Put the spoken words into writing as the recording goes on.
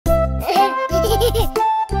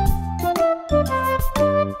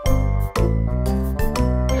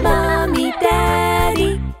Mommy,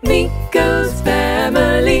 Daddy, Meeko's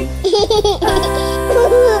family.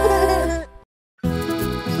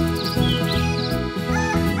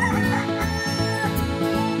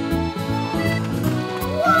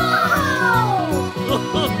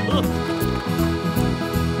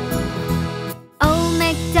 Old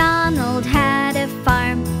MacDonald had a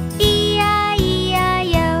farm,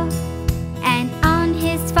 E-I-E-I-O. And on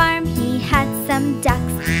his farm he had some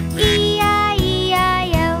ducks,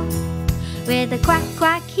 E-I-E-I-O. With a quack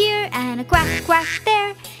quack here and a quack quack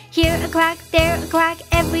there, here a quack, there a quack,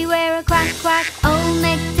 everywhere a quack quack. Old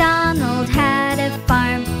MacDonald had a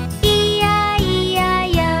farm,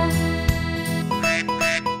 E-I-E-I-O.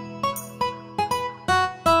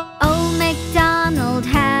 Old MacDonald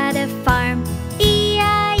had a farm,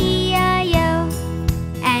 E-I-E-I-O.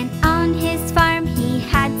 And on his farm he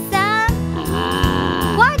had some...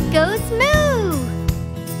 What goes moo?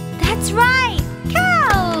 That's right,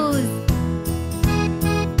 cows!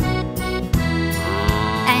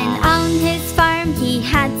 And on his farm he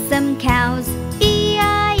had some cows,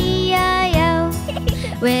 E-I-E-I-O.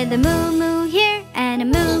 With a moo-moo here and a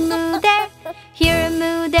moo-moo there, here a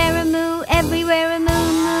moo, there a moo, everywhere a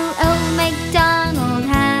moo-moo. Old MacDonald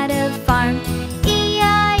had a farm,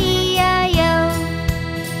 E-I-E-I-O.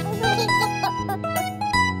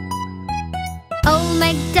 Old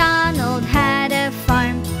MacDonald had a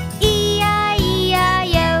farm,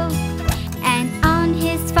 E-I-E-I-O. And on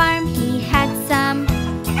his farm he had some...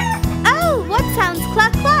 Oh, what sounds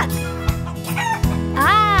cluck cluck?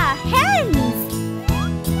 Ah, hens!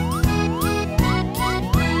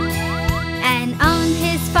 And on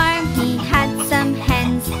his farm he had some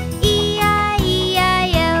hens,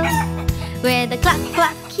 E-I-E-I-O. With a cluck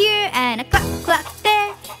cluck here and a cluck cluck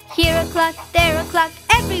there, here a cluck, there a cluck,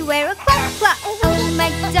 everywhere a cluck cluck. Old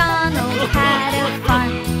MacDonald had a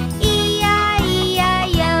farm,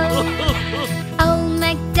 E-I-E-I-O. Old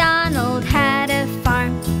MacDonald had a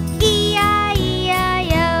farm,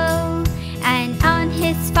 E-I-E-I-O. And on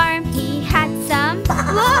his farm he had some...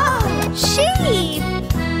 Whoa! Sheep!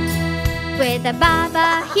 With a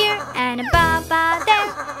ba-ba here and a ba-ba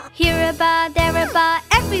there, here a ba, there a ba,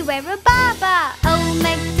 everywhere a ba-ba. Old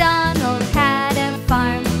MacDonald had a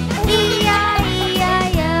farm,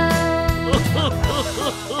 E-I-E-I-O.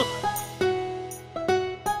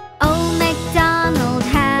 Old MacDonald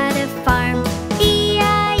had a farm,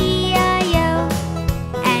 E-I-E-I-O.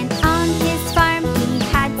 And on his farm he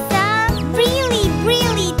had some really,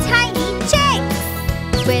 really tiny chicks.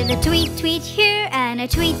 With a tweet, tweet here and a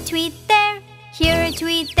tweet, tweet there, here a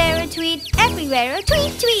tweet, there a tweet, everywhere a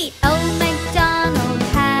tweet, tweet. Old MacDonald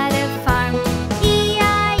had a farm,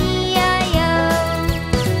 E-I-E-I-O.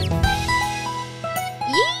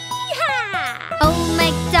 Yee-haw! Old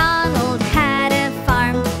MacDonald had a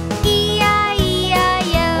farm,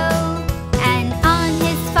 E-I-E-I-O. And on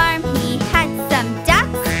his farm he had some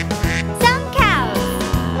ducks, some cows,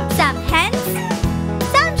 some hens,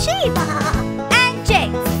 some sheep, and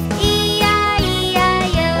chicks,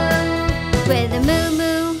 E-I-E-I-O. With a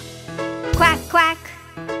moo-moo, quack quack,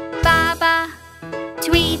 ba-ba,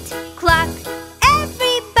 tweet, cluck,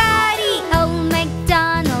 everybody. Old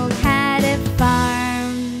MacDonald had a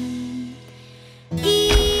farm,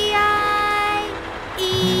 E-I-E-I-O.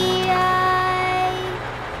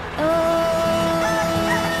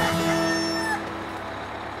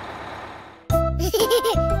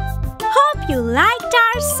 Hope you liked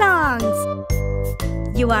our songs.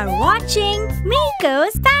 You are watching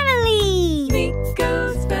Meeko's Family.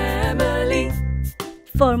 Meeko's family.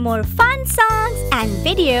 For more fun songs and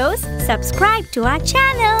videos, subscribe to our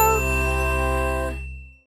channel.